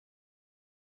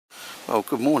Well,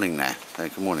 good morning there.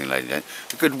 Good morning, ladies and gentlemen.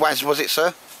 A good waz, was it,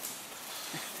 sir?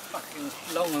 Fucking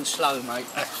long and slow, mate.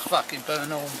 That's fucking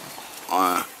burn on.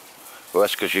 Well,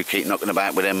 that's because you keep knocking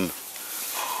about with them,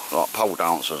 like, pole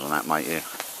dancers and that, mate.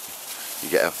 You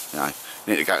get you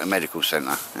need to go to the medical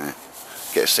centre. Yeah.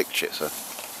 Get a sick shit, sir.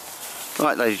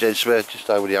 Right, ladies and gentlemen, just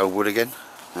over the old wood again.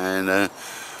 And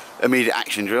immediate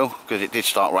action drill, because it did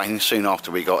start raining soon after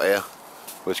we got here.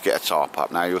 Was get a tarp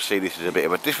up. Now you'll see this is a bit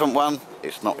of a different one.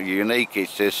 It's not unique,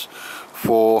 it's just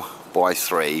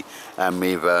 4x3, and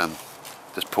we've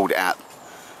just pulled it out.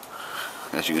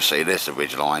 As you can see, there's the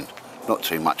ridge line. Not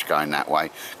too much going that way,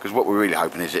 because what we're really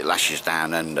hoping is it lashes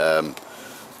down and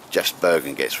just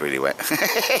Bergen gets really wet.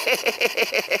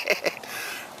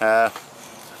 No,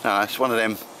 it's one of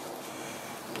them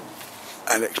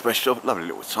AliExpress job. Lovely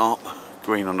little tarp,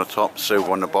 green on the top,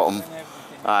 silver on the bottom.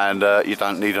 And you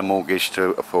don't need a mortgage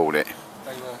to afford it.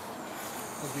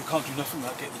 You can't do nothing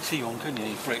without getting the tea on, can you,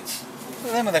 you Brits? Look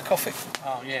at them with their coffee.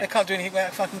 Oh, yeah. They can't do anything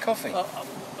without fucking coffee.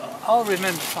 I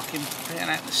remember fucking being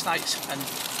out in the States and...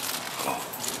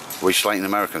 We slating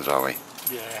Americans, are we?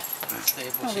 Yeah.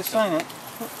 No, they're saying it.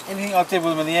 Anything I did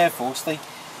with them in the Air Force, they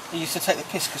used to take the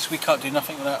piss because we can't do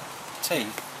nothing without tea.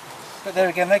 But there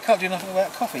again, they can't do nothing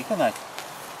without coffee, can they?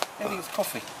 Everything's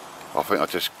coffee. I think I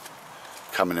just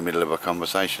come in the middle of a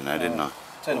conversation there, didn't I?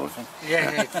 Tell you what I think.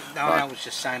 Yeah, no, Right. I was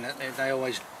just saying that they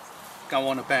always go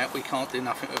on about we can't do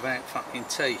nothing without fucking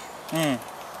tea. The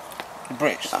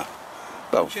Brits.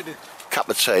 Well, cup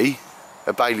of tea,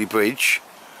 a Bailey Bridge,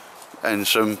 and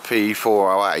some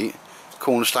P408,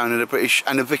 cornerstone of the British,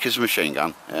 and a Vickers machine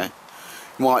gun. Yeah,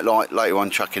 you might like later on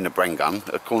chuck in the Bren gun,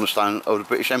 a cornerstone of the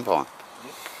British Empire.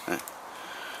 Yeah.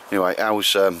 Anyway,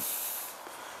 Al's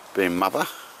being mother.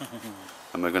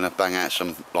 And we're going to bang out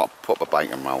some like proper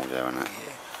bacon rolls there and that.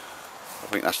 Yeah. I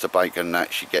think that's the bacon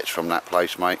that she gets from that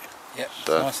place, mate. Yep,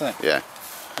 So, nice, isn't it? Yeah.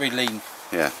 Really lean.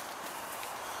 Yeah.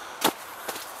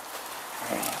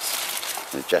 Very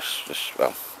nice. And just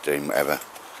well, doing whatever.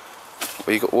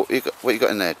 What you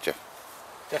got in there, Geoff?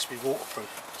 That's be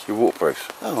waterproof. You're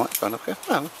waterproof. Oh, right, fair enough. Yeah.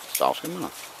 No, just asking,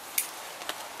 wasn't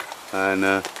I? And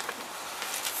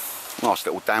nice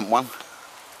little damp one.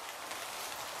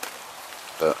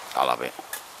 But I love it.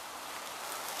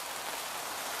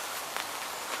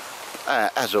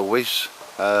 As always,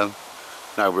 no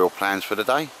real plans for the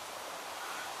day.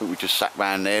 We just sat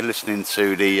round there listening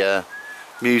to the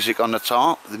music on the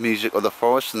tarp, the music of the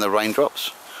forest and the raindrops.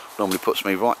 Normally puts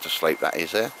me right to sleep, that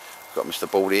is there. Got Mr.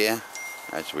 Baldy here,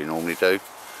 as we normally do.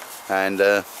 And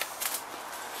yeah,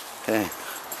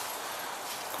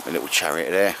 got my little chariot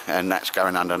there, and that's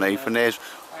going underneath, and there's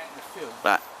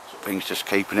that thing's just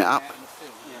keeping it up.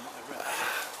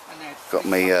 Got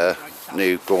me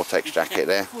new Gore-Tex jacket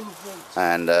there,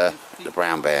 and the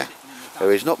brown bear.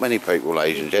 There is not many people,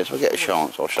 ladies and gents, if I get a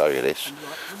chance I'll show you this,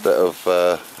 that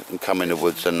have come in the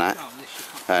woods and that,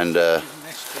 and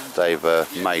they've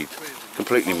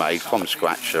completely made from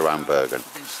scratch their own Bergen.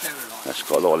 That's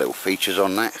got a lot of little features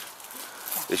on that.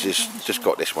 This is just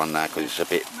got this one now because it's a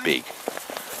bit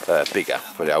bigger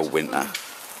for the old winter,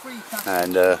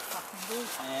 and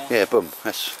yeah, boom,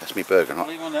 that's me Bergen.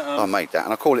 I made that,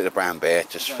 and I call it the brown bear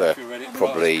just for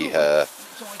probably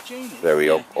very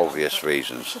obvious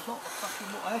reasons.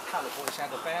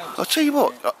 I'll tell you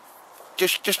what,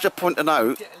 just a point to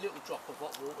note,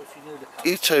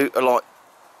 you two are like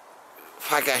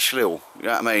fag Ash Lil, you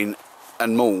know what I mean,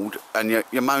 and mauled, and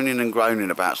you're moaning and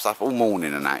groaning about stuff all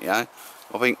morning and that, you know.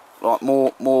 I think like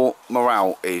more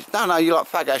morale is no, you're like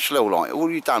fag Ash Lil, like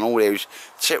all you've done all there is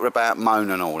sit about,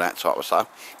 moan and all that type of stuff.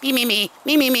 Me.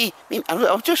 I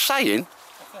was just saying.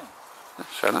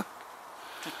 Fair enough.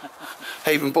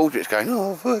 Even Baldrick's going,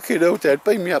 oh fucking hell, Dad,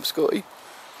 beam me up, Scotty.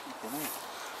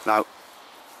 No,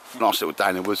 nice little day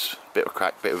in the woods, bit of a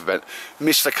crack, bit of a event.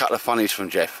 Missed a couple of funnies from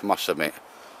Geoff, must admit.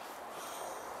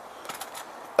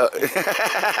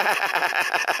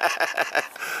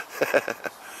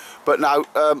 But no,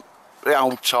 the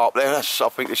old tarp there, I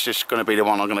think it's just going to be the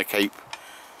one I'm going to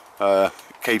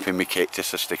keep in my kit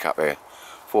just to stick up here.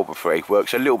 4x3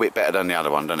 works a little bit better than the other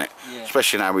one, doesn't it? Yeah.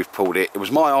 Especially now we've pulled it. It was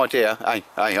my idea.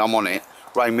 Hey, I'm on it.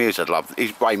 Ray Mears would love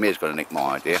it. Ray Mears going to nick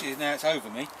my idea. Now it's over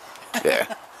me.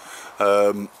 Yeah.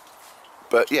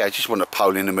 But yeah, just want a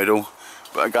pole in the middle.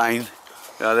 But again,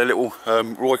 you know, they're little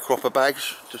Roy Cropper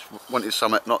bags. Just wanted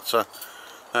something not to,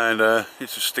 and you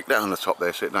just stick that on the top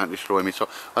there so it don't destroy me top.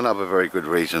 Another very good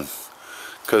reason,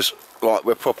 because like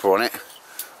we're proper on it.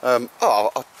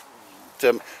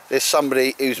 There's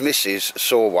somebody whose missus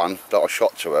saw one that I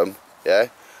shot to him, yeah,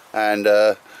 and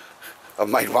I've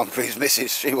made one for his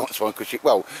missus. She wants one because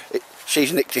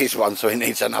she's nicked his one, so he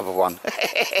needs another one.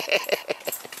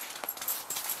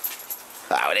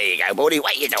 Oh, there you go, buddy.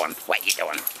 What you doing? What you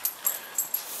doing?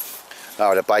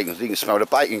 Oh, the bacon. You can smell the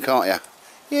bacon, can't you?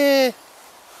 Yeah.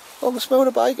 I can smell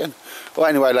the bacon. Well,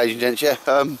 anyway, ladies and gents, yeah.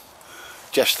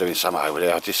 Geoff's doing something over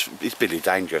there. He's Billy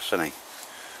Dangerous, isn't he?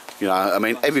 You know, I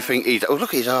mean, everything he's... Oh,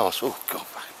 look at his arse. Oh, God.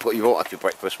 Put you right up your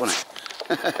breakfast, wouldn't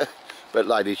it? But,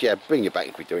 ladies, yeah, bring you back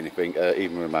if we do anything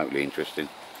even remotely interesting.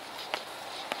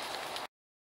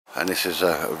 And this is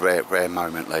a rare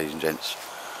moment, ladies and gents.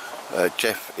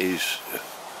 Geoff is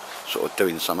sort of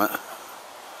doing something.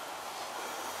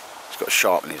 He's got a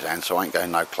sharp in his hand, so I ain't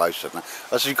going no closer than that.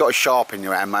 I said, you've got a sharp in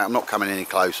your hand, mate. I'm not coming any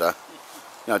closer.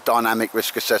 You know, dynamic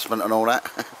risk assessment and all that.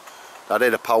 I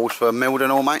did the poles for milled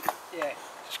and all, mate. Yeah.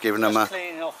 Just giving them a.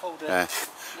 Cleaning off all the. Yeah.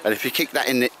 And if you kick that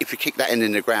in,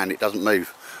 in the ground, it doesn't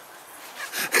move.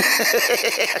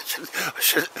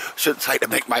 Shouldn't take the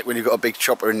mick, mate, when you've got a big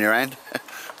chopper in your hand.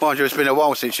 Mind you, it's been a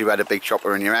while since you've had a big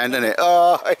chopper in your hand, isn't it?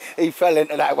 Oh, he fell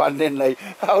into that one, didn't he?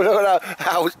 Oh, look at that.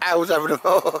 How's having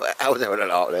a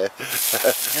lot there.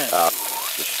 Oh,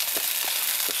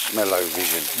 the smell-o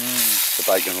vision. The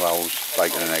bacon rolls,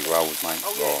 bacon and egg rolls, mate.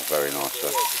 Oh, very nice,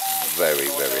 sir. Very,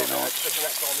 very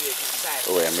nice.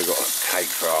 Oh, yeah, and we've got a cake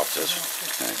for afters.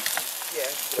 Okay.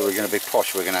 So we're going to be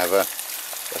posh. We're going to have a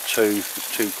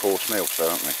two-course meal, so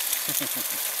aren't we?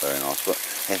 Very nice. But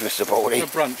here's Mr. Baldy. A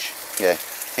brunch. Yeah.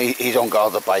 He's on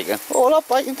guard the bacon. Oh, I love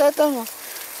bacon, Dad, don't I?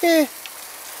 Yeah.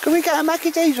 Can we get a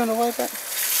Mackie D's on the way back?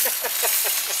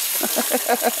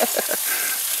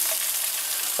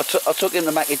 I took him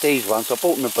to Mackie D's once. I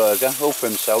bought him a burger, all for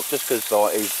himself, just because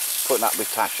like, he's putting up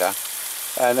with Tasha.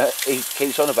 And he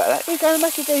keeps on about that. We go to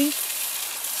Mackie D's.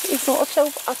 If not,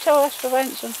 I'll tell us for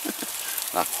ransom.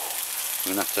 No, I'm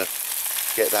going to have to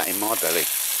get that in my belly.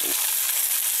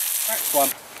 Wax one.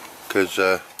 Because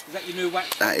is that your new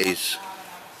wax? That is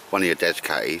one of your Des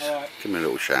catties. Right. Give me a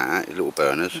little shout out, your little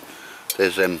burners.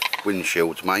 There's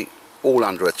windshields, mate. All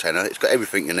under a tenner. It's got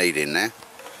everything you need in there.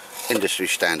 Industry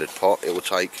standard pot. It will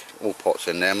take all pots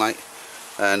in there, mate.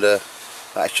 And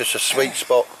that's just a sweet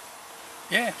spot.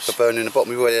 Yes. For burning the bottom.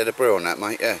 We've already had a brew on that,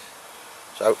 mate. Yeah.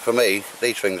 So for me,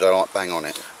 these things are like bang on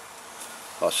it.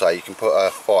 Like I say, you can put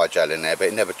a fire gel in there, but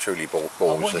it never truly boils. I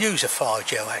wouldn't use a fire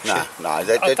gel, actually. No, I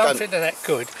don't think they're that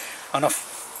good. And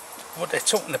what they're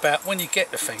talking about, when you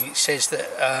get the thing, it says that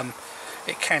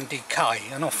it can decay,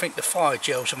 and I think the fire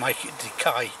gels will make it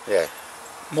decay. Yeah.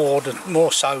 More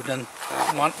so than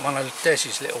one of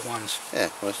Des's little ones. Yeah,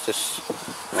 well, it's just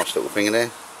a nice little thing in there.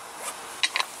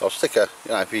 I'll stick a,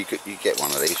 you know, if you get one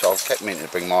of these, so I've kept meaning to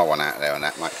bring my one out there and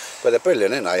that, mate. But they're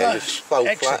brilliant, aren't they? No, and it's fold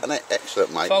flat, isn't it?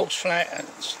 Excellent, mate. Folds flat. And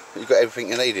you've got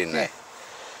everything you need in there.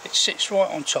 It sits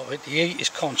right on top of it. The heat is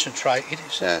concentrated.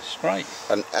 It's great.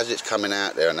 And as it's coming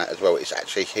out there and that as well, it's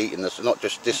actually heating us, not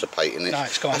just dissipating it. No,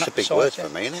 it's gone. That's a big word for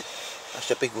me, isn't it? That's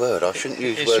a big word. I shouldn't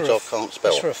use words I can't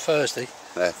spell. It's for a Thursday.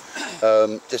 Yeah. You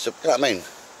know what I mean?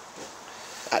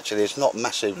 Actually, it's not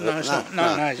massive. No, it's not.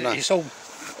 No, it's all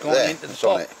gone there, into the it's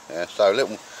pot. on it. Yeah. So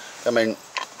little. I mean,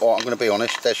 well, I'm going to be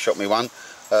honest. Des shot me one.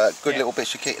 Good little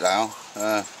bits of kit now.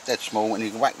 Dead small, and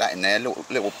you can whack that in there.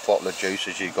 Little bottle of juice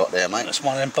as you got there, mate. That's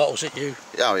one of them bottles that you.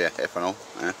 Oh yeah, ethanol.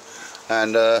 Yeah.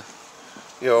 And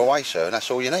you're away, sir. And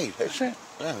that's all you need. That's it.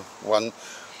 Yeah.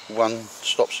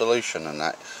 One-stop solution and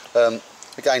that.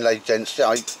 Again, ladies and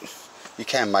gents, you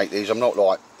can make these. I'm not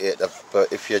like it,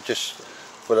 but if you just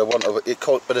for the want of it,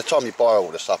 by the time you buy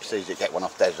all the stuff, it's easy to get one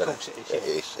off Des. Of course it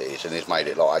is. It is, and he's made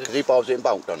it like that because he buys it in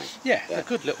bulk, doesn't he? Yeah, they're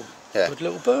good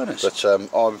little burners. But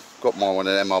I've got my one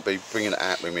of them. I'll be bringing it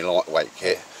out with my lightweight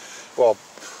kit. Well,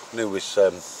 I knew was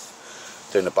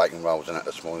doing the bacon rolls and that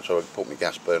this morning, so I put my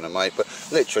gas burner, mate. But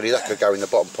literally, that could go in the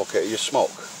bottom pocket of your smock.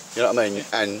 You know what I mean?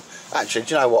 Yeah. And actually,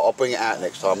 do you know what? I'll bring it out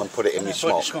next time and put it in my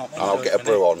smock, and I'll get a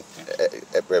brew on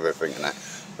everything and that.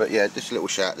 But yeah, just a little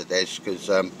shout to Des because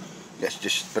that's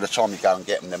just by the time you go and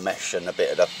get them the mesh and a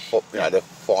bit of the, the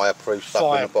fireproof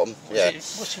stuff in the bottom.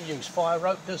 What's he use? Fire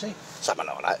rope, does he? Something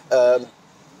like that.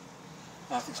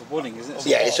 I think it's a wooding, isn't it?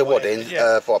 Yeah, it's a wooding,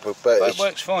 fireproof, but it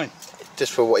works fine.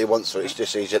 Just for what he wants, it's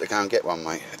just easier to go and get one,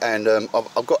 mate. And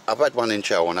I've had one in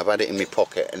Chell and I've had it in my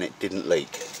pocket and it didn't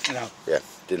leak. No. Yeah,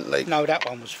 didn't leak. No, that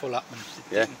one was full up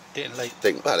and didn't leak.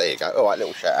 Well, there you go. All right,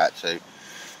 little shout out to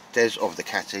Des of the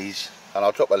Catties, and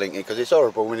I'll drop a link in because it's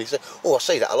horrible when he says, "Oh, I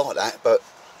see that, I like that," but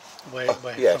where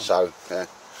yeah, so yeah.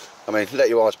 I mean, let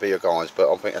your eyes be your guys,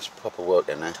 but I think that's proper work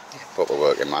in there. Yeah. Proper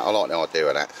work in, mate. I like the idea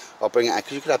of that. I'll bring it out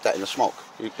because you could have that in the smock.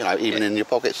 You know, even in your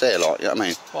pockets there, like, you know what I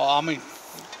mean? Well,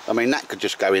 I mean, that could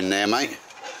just go in there, mate,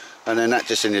 and then that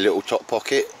just in your little top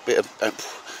pocket. Bit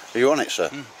of, are you on it, sir?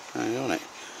 Are you on it?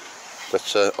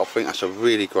 But I think that's a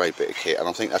really great bit of kit, and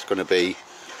I think that's going to be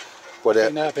But I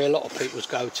think that'd be a lot of people's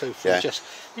go-to for just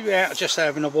you're out just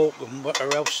having a walk and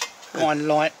whatever else. Wine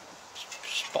light,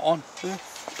 spot on. Yeah,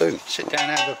 boom. Sit down,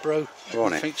 have a brew,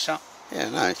 everything's up. Yeah,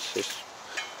 no, it's just.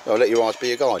 I'll let your eyes be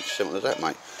your guide. Simple as that,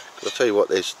 mate. Because I tell you what,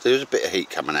 there's a bit of heat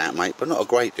coming out, mate, but not a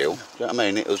great deal. Do you know what I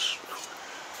mean? It was.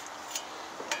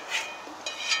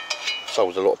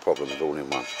 Solves a lot of problems all in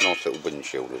one. Nice little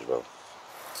windshield as well.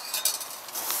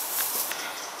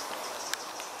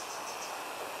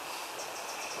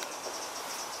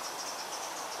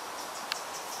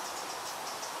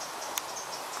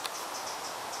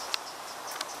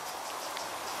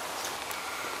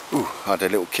 Ooh, I had a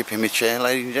little kip in my chair,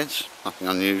 ladies and gents. Nothing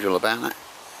unusual about that.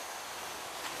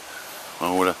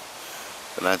 Well,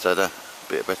 the lads had a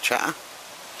bit of a chatter.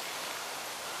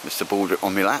 Mr. Baldrick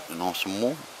on my lap, nice and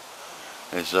warm.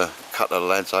 There's a couple of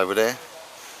lads over there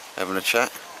having a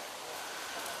chat.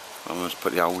 I'm going to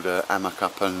put the old hammock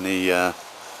up on the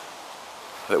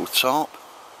little tarp.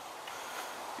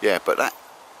 Yeah, but that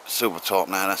silver tarp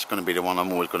now, that's going to be the one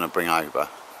I'm always going to bring over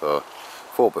for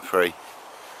 4x3.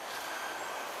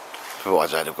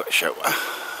 Otherwise I'd have got a shelter,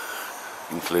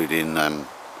 including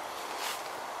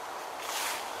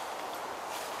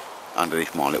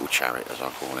underneath my little chariot, as I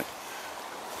call it.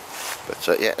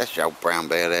 But yeah, that's the old brown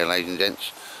bear there, ladies and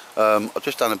gents. I've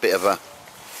just done a bit of a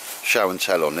show and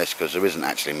tell on this because there isn't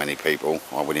actually many people,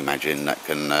 I would imagine, that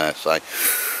can say,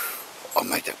 I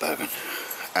made that Bergen.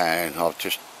 And I've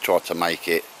just tried to make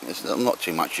it, there's not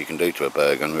too much you can do to a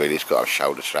Bergen really. It's got a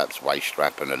shoulder straps, waist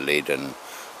strap and a lid, and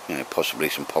you know, possibly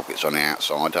some pockets on the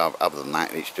outside. Other than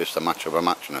that, it's just a much of a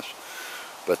muchness.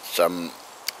 But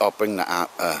I'll bring that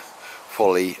up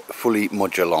fully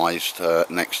modularised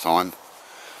next time.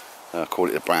 Call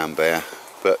it the brown bear.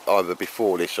 But either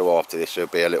before this or after this, there'll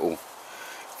be a little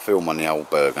film on the old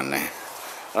Bergen there.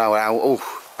 Oh, Al,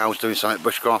 Al's doing something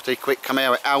bushcrafty. Quick, come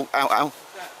here, Al.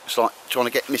 It's like trying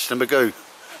to get Mr. Magoo.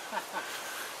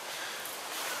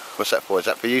 What's that for? Is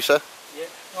that for you, sir? Yeah.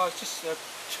 No, it's just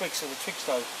twigs of the twig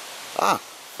stove. Ah,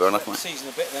 fair enough, mate. Season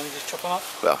a bit, then just chop them up.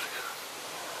 Well,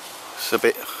 it's a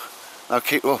bit.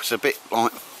 Well, it's a bit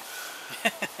like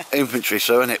infantry,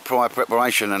 sir, isn't it? Prior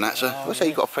preparation and that, sir. What's that?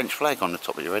 You got a French flag on the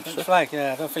top of your head, French sir? flag?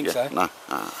 Yeah, I don't think so. No.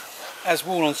 As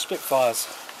wall on Spitfires.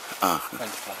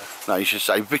 French flag. No, you should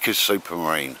say Vickers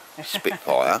Supermarine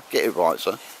Spitfire. Get it right,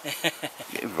 sir.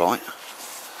 Get it right.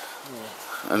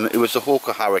 Yeah. And it was the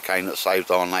Hawker Hurricane that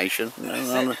saved our nation.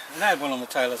 And they had one on the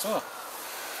tail as well.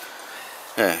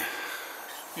 Yeah.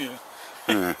 Yeah.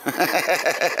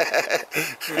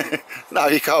 No,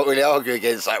 you can't really argue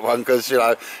against that one because, you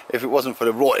know, if it wasn't for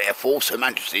the Royal Air Force, Her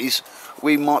Majesties,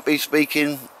 we might be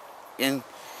speaking in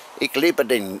Ik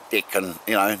Lieberding, Dick, and,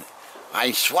 you know,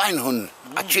 a Schweinhund,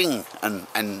 a Ching, and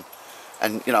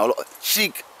you know,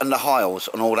 Sig and the Hiles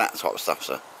and all that type of stuff,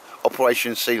 sir.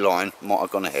 Operation Sea Lion might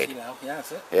have gone ahead. Yeah,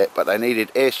 that's it. Yeah, but they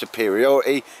needed air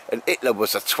superiority, and Hitler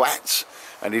was a twat,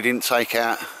 and he didn't take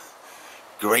out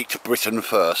Great Britain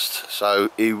first, so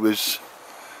he was,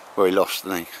 well, he lost,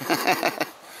 didn't he?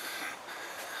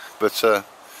 But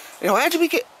you know, how did we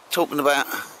get talking about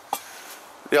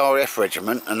the RAF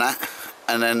regiment and that,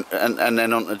 and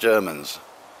then on the Germans?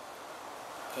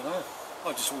 I don't know.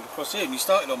 I just walked across here and you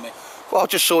started on me. Well, I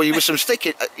just saw you with some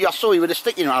sticking. I saw you with a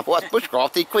sticking around. I thought, that's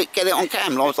bushcrafty. Quick, get it on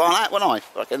camera. I was like that, wasn't I?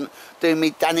 Fucking doing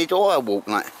me Danny Dwyer walk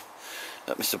like.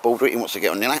 Mr. Baldrick, he wants to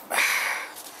get on your lap.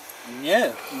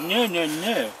 No.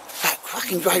 That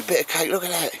fucking great bit of cake. Look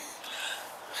at that.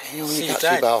 You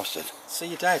gutsy bastard. See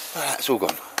your dad. Oh, that's all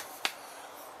gone.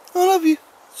 I love you.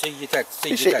 See your dad.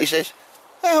 He says,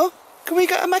 oh, can we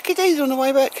go to Mackie D's on the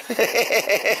way back?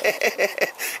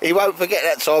 He won't forget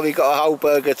that time he got a whole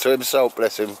burger to himself,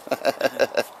 bless him.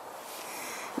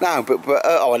 No, but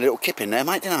oh, a little kip in there,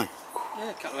 mate, didn't I? Yeah,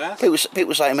 a couple of hours.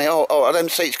 People say to me, oh, are them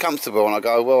seats comfortable? And I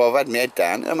go, well, I've had my head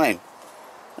down, you know what I mean?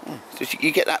 Just,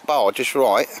 you get that bar just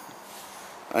right,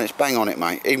 and it's bang on it,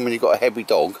 mate. Even when you've got a heavy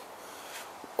dog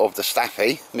of the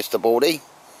Staffy, Mr. Baldy,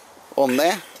 on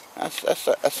there,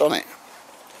 that's on it.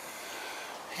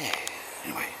 Yeah,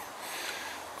 anyway.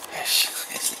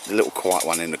 Yes, the little quiet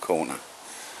one in the corner.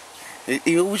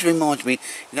 He always reminds me,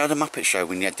 you know, the Muppet Show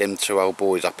when you had them two old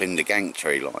boys up in the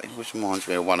gantry, like, it always reminds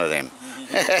me of one of them.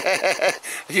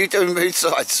 Are you doing mood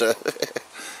side, sir?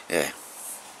 Yeah.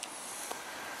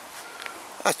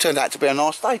 That turned out to be a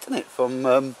nice day, didn't it? From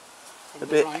a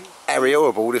bit airy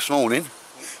horrible this morning.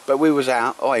 But we was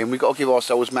out, and we got to give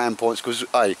ourselves man points because,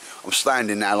 I'm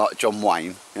standing now like John Wayne.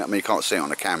 You know what I mean? You can't see it on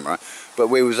the camera. But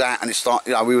we was out, and it started.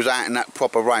 You know, we was out in that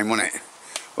proper rain, wasn't it?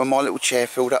 When my little chair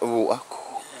filled up with water.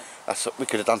 We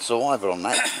could have done Survivor on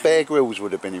that. Bear Grylls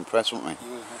would have been impressed, wouldn't we?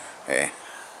 Yeah.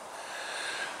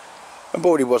 And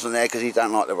Baldy wasn't there because he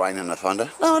don't like the rain and the thunder.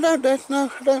 No, I don't, Dad.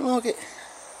 No, I don't like it.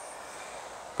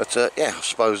 But yeah, I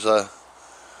suppose.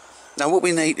 Now what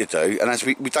we need to do, and as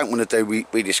we don't want to do,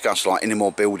 we discuss like any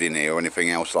more building here or anything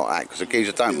else like that, because the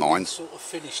geezer don't mind. Sort of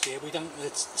finished here. We don't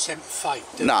tempt fate.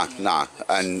 No, no,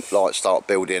 and like start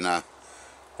building a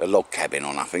log cabin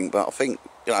or nothing. But I think,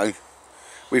 you know,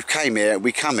 we come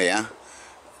here,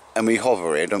 and we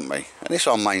hover here, don't we? And it's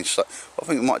our main. I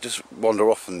think we might just wander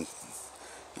off and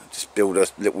just build a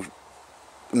little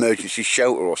emergency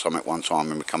shelter or something one time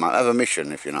when we come out. Have a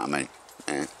mission, if you know what I mean.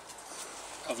 Yeah.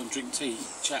 Other than drink tea,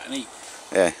 chat and eat.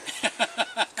 Yeah.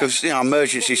 Because, you know,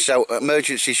 emergency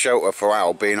shelter for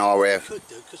Al being our air. We could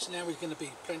do, because now there's going to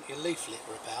be plenty of leaf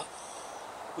litter about.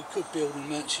 We could build an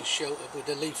emergency shelter with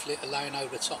a leaf litter laying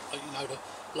over the top, you know,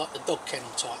 like the dog kennel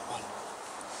type one.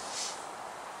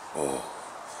 Oh.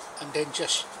 And then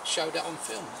just show that on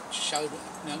film. Show that,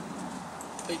 you know,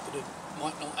 people who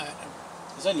might not have.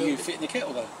 There's only you fit in the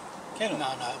kettle though. Kennel.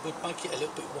 No, we'd make it a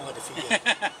little bit wider for you.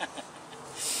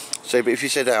 See, but if you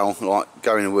said Al, like,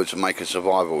 go in the woods and make a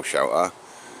survival shelter,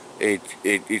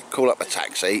 he'd call up a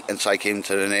taxi and take him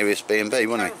to the nearest B&B,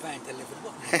 wouldn't he? Caravan delivered,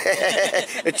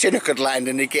 wouldn't A Chinnock could land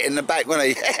and he'd get in the back, wouldn't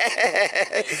he?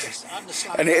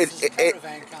 And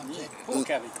caravan comes in. Poor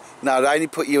cabby. No, they only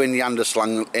put you in the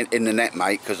underslung in the net,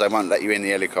 mate, because they won't let you in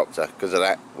the helicopter because of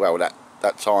that. Well,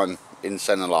 that time in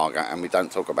Senalaga, and we don't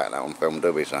talk about that on film,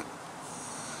 do we? So,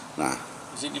 no.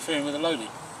 Is it interfering with the loading?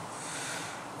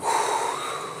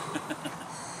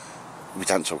 We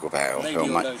don't talk about it on Maybe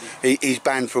film, mate. He's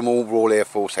banned from all Royal Air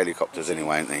Force helicopters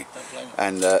anyway, isn't he?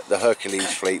 And the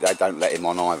Hercules fleet, they don't let him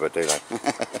on either, do they?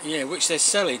 Yeah, which they're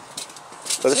selling.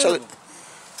 But they're selling.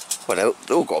 Well,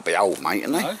 they've all got to be old, mate,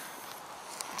 haven't they? No.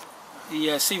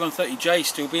 The C-130J is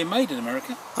still being made in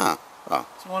America. Oh.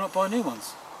 So why not buy new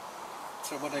ones?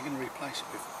 So what are they going to replace it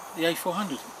with? The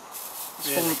A400. It's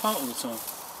falling apart all the time.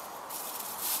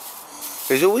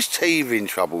 There's always teething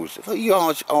troubles. You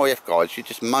RAF guys, you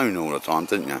just moan all the time,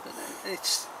 don't you? But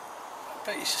it's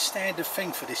a standard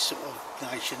thing for this sort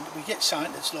of nation. We get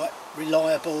something that's like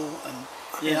reliable and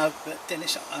you know, but then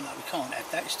it's like, oh no, we can't have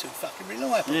that. It's too fucking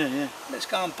reliable. Yeah. Let's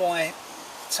go and buy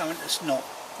something that's not.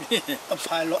 And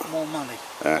pay a lot more money.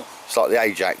 Yeah. It's like the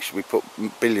Ajax. We put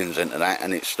billions into that,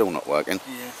 and it's still not working.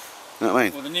 Yeah. You know what I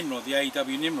mean? Well, the Nimrod, the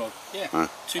AEW Nimrod. Yeah.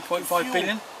 2.5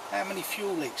 billion. How many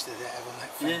fuel leaks did it have on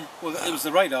that thing? Yeah. Well, it was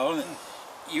the radar, wasn't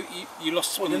it? You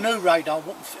lost. Well, the new radar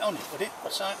wouldn't fit on it, would it?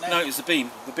 No, it was the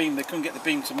beam. The beam. They couldn't get the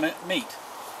beam to meet,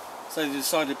 so they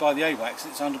decided to buy the AWACS.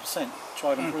 It's 100%.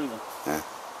 Tried and proven. Yeah.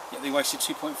 Yet they wasted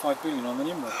 2.5 billion on the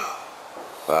Nimrod.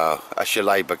 Well, that's your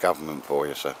Labour government for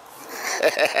you, sir.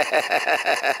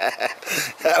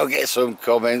 That'll get some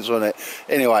comments on it.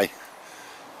 Anyway,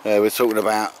 we're talking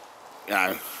about, you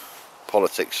know,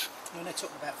 politics. When they're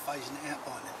talking about phasing it out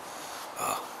by then.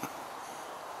 Oh.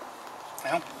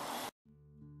 Well,